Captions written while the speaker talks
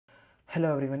Hello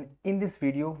everyone, in this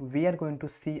video we are going to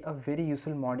see a very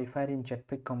useful modifier in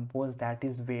Jetpack Compose, that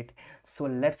is weight. So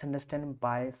let's understand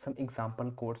by some example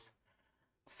codes.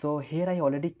 So here I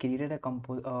already created a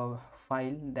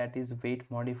file that is weight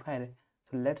modifier.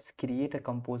 So let's create a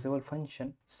composable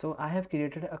function. So I have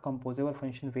created a composable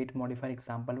function weight modifier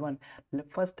example1.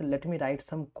 First let me write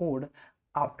some code.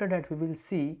 After that we will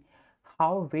see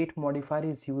how weight modifier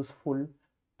is useful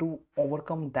to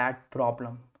overcome that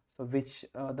problem. So which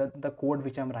the code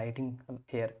which I'm writing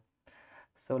here.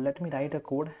 So let me write a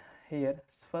code here.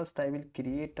 First I will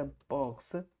create a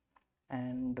box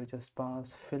and just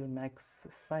pass fill max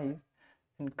size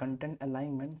and content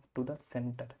alignment to the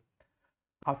center.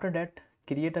 After that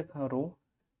create a row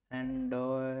and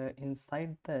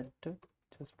inside that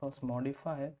just pass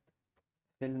modifier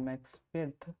fill max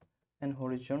width and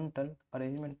horizontal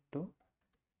arrangement to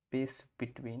space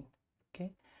between.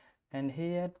 Okay, and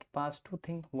here pass two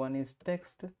things. One is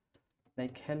text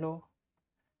like hello,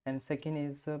 and second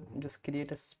is just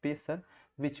create a spacer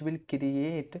which will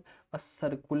create a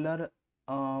circular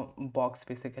box,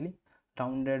 basically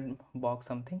rounded box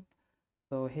something.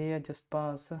 So here just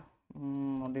pass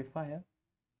modifier,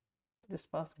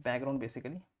 just pass background,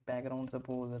 basically background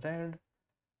suppose red,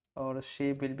 or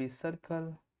shape will be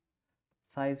circle,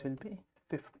 size will be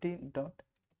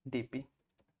 50.dp.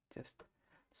 just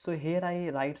so here I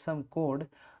write some code.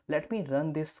 Let me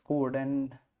run this code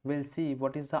and we'll see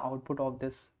what is the output of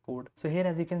this code. So here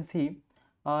as you can see,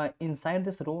 inside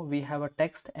this row we have a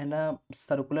text and a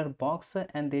circular box,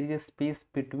 and there is a space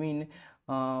between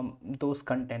those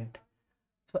content.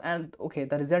 So and okay,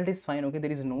 the result is fine. Okay,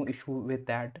 there is no issue with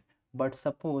that. But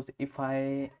suppose if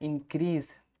I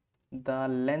increase the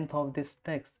length of this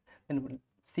text, then we'll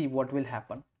see what will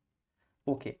happen.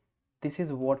 Okay, this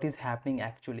is what is happening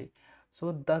actually.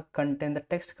 So the content, the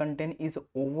text content is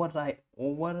overlap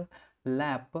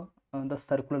the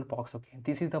circular box. Okay,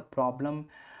 this is the problem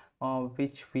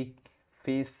which we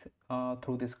face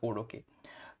through this code. Okay,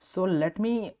 so let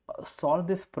me solve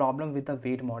this problem with the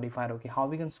weight modifier. Okay, how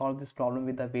we can solve this problem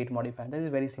with the weight modifier? That is a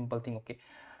very simple thing. Okay,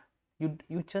 you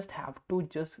just have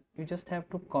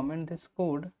to comment this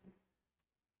code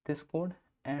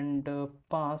and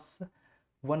pass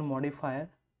one modifier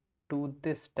to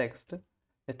this text,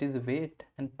 that is weight,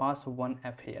 and pass one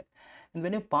f here. And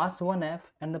when you pass one f,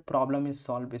 and the problem is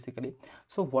solved basically.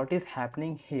 So what is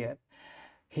happening here?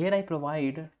 Here I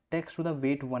provide text to the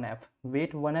weight 1f.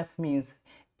 Weight 1f means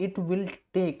it will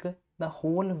take the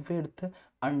whole width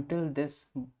until this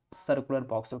circular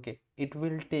box. Okay, it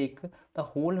will take the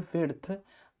whole width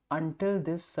until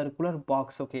this circular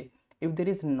box. Okay, if there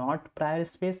is not prior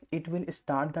space, it will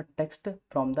start the text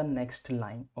from the next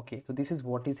line. Okay, so this is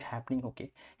what is happening.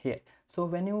 Okay, here, so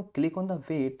when you click on the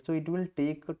weight, so it will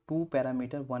take two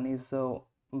parameter. One is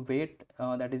weight,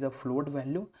 that is a float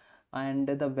value, and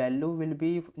the value will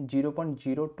be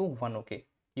 0.0 to 1. Okay,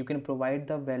 you can provide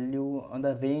the value on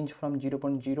the range from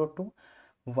 0.0 to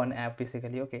 1 app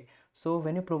basically. Okay, so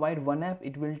when you provide 1 app,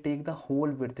 it will take the whole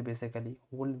width, basically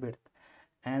whole width.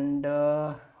 And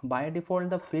by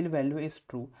default the fill value is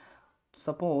true.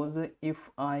 Suppose if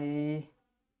I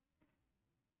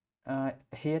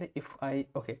here if I,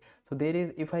 okay, so there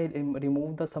is, if I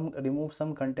remove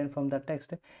some content from the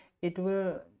text, it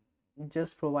will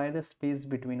just provide the space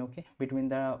between, okay, between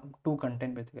the two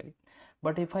content basically.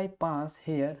 But if I pass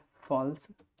here false,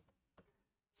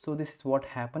 so this is what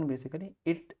happened basically.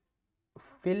 It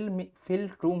fill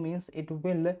true means it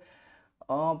will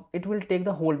take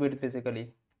the whole width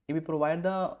basically. If we provide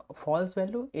the false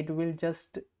value, it will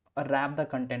just wrap the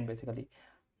content basically.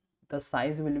 The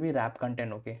size will be wrap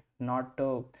content. Okay, not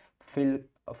fill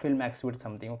fill max width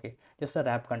something. Okay, just a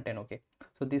wrap content. Okay,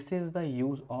 so this is the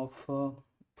use of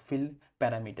fill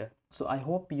parameter. So I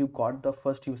hope you got the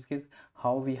first use case,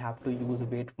 how we have to use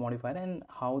weight modifier and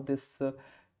how this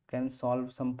can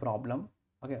solve some problem.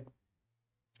 Okay,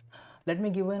 let me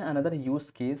give you another use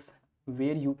case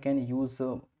where you can use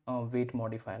weight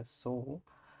modifier. So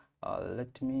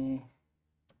let me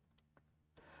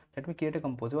create a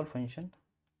composable function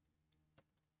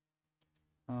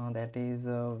that is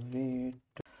weight.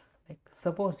 Like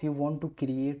suppose you want to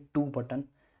create two button,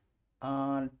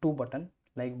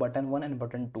 like button 1 and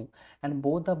button 2, and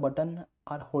both the button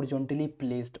are horizontally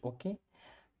placed. Okay,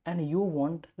 and you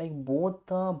want like both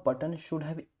the button should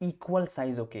have equal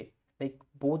size. Okay, like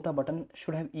both the button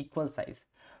should have equal size.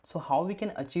 So how we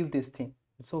can achieve this thing?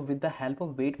 So with the help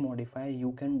of weight modifier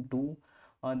you can do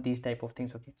these type of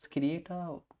things. Okay, let's create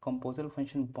a composable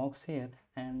function box here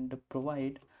and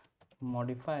provide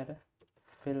modifier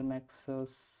fill max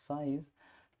size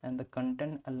and the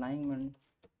content alignment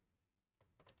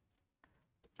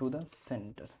to the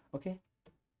center. Okay,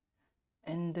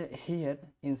 and here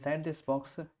inside this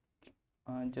box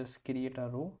just create a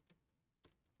row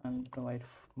and provide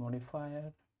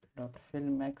modifier dot fill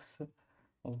max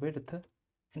width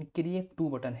and create two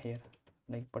button here,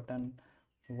 like button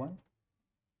 1,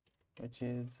 which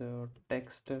is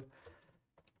text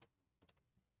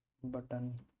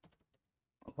button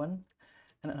 1,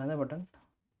 and another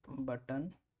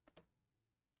button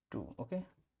 2. Okay,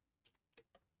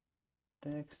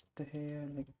 text here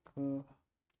like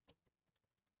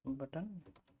button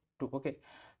 2. Okay,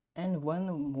 and one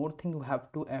more thing you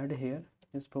have to add here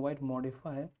is provide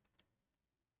modifier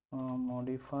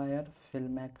fill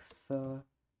max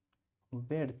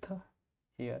width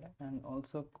here, and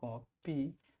also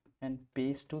copy and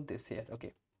paste to this here.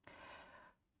 Okay,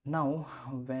 now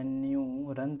when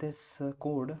you run this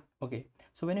code, okay,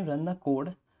 so when you run the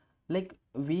code, like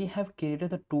we have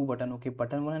created the two button, okay,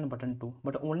 button 1 and button 2,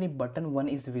 but only button 1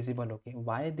 is visible. Okay,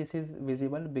 why this is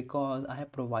visible? Because I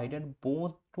have provided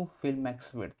both to fill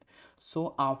max width.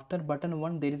 So after button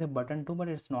 1 there is a button 2, but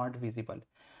it's not visible.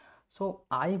 So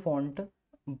I want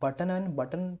button and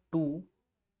button 2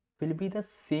 will be the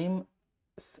same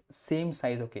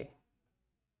size. Okay,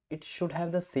 it should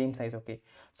have the same size. Okay,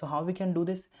 so how we can do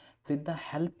this? With the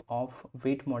help of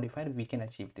weight modifier we can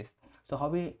achieve this. So how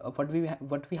we what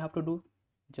we have to do,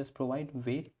 just provide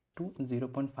weight to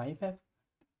 0.5f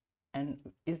and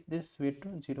is this weight to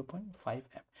 0.5f,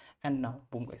 and now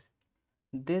boom guys,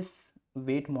 this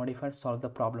weight modifier solve the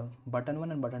problem. Button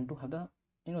 1 and button 2 have the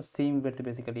same width.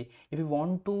 Basically if you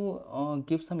want to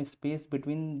give some space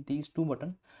between these two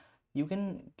buttons, you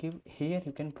can give here,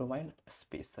 you can provide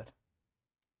spacer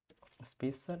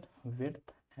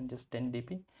width and just 10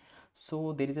 dp,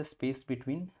 so there is a space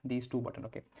between these two buttons.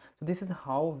 Okay, so this is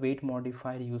how weight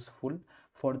modifier useful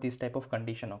for this type of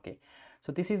condition. Okay,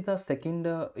 so this is the second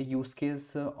use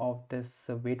case of this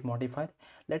weight modifier.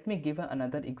 Let me give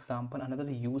another example,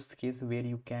 another use case where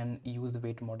you can use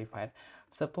weight modifier.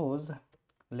 Suppose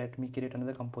let me create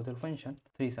another composer function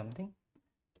 3 something.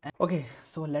 Okay,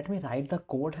 so let me write the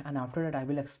code, and after that I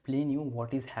will explain you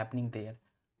what is happening there.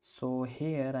 So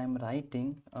here I'm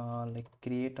writing like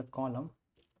create a column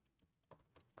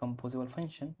composable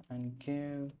function and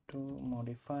give to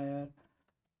modifier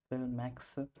fill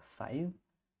max size,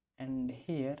 and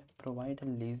here provide a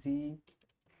lazy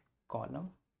column.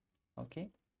 Okay,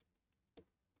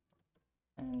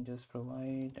 and just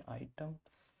provide items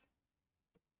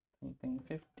something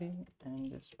 50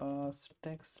 and just pass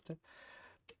text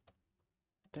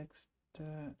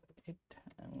it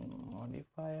and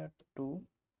modifier to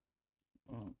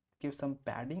give some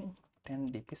padding 10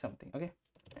 dp something. Okay,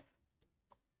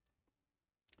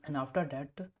 and after that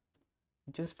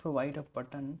just provide a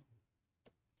button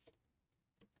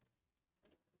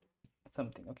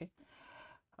something. Okay,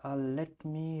 let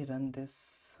me run this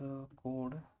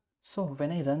code. So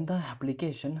when I run the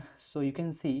application, so you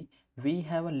can see we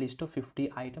have a list of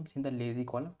 50 items in the lazy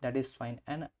column. That is fine,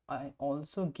 and I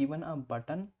also given a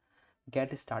button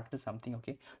get started something.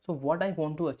 Okay, so what I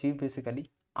want to achieve, basically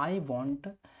I want,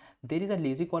 there is a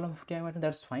lazy column 50 items,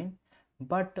 that's fine,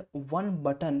 but one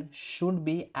button should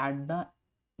be at the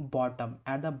bottom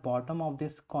of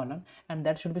this column, and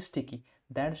that should be sticky,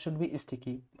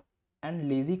 and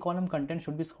lazy column content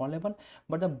should be scrollable,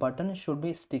 but the button should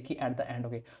be sticky at the end.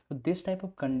 Okay, so this type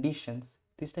of condition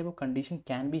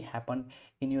can be happen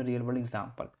in your real world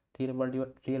example, your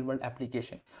real world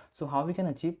application. So how we can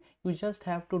achieve? You just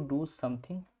have to do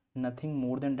something, nothing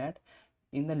more than that.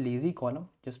 In the lazy column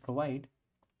just provide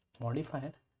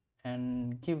modifier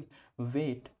and give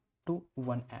weight to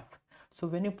 1f. So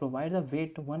when you provide the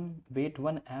weight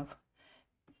 1f,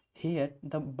 here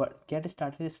the get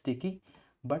started is sticky,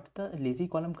 but the lazy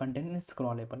column content is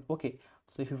scrollable. Okay,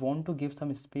 so if you want to give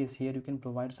some space here, you can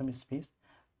provide some space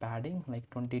padding like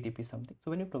 20 dp something. So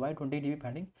when you provide 20 dp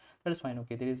padding, that is fine.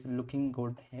 Okay, there is looking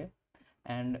good here.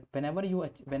 And whenever you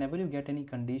get any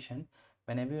condition,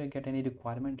 whenever you get any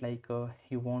requirement, like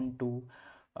you want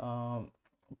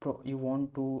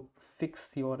to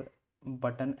fix your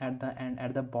button at the end,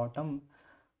 at the bottom,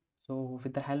 so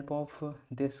with the help of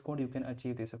this code you can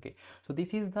achieve this. Okay, so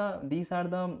these are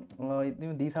the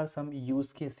these are some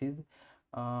use cases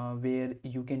where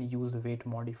you can use weight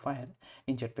modifier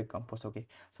in Jetpack Compose. Okay,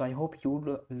 so I hope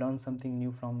you learn something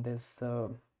new from this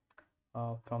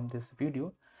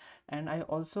video. And I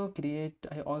also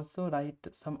write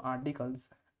some articles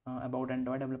about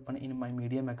Android development in my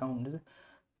Medium account.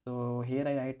 So here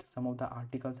I write some of the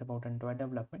articles about Android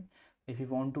development. If you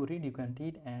want to read, you can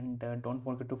read, and don't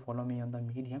forget to follow me on the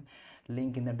Medium,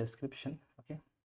 link in the description. Okay.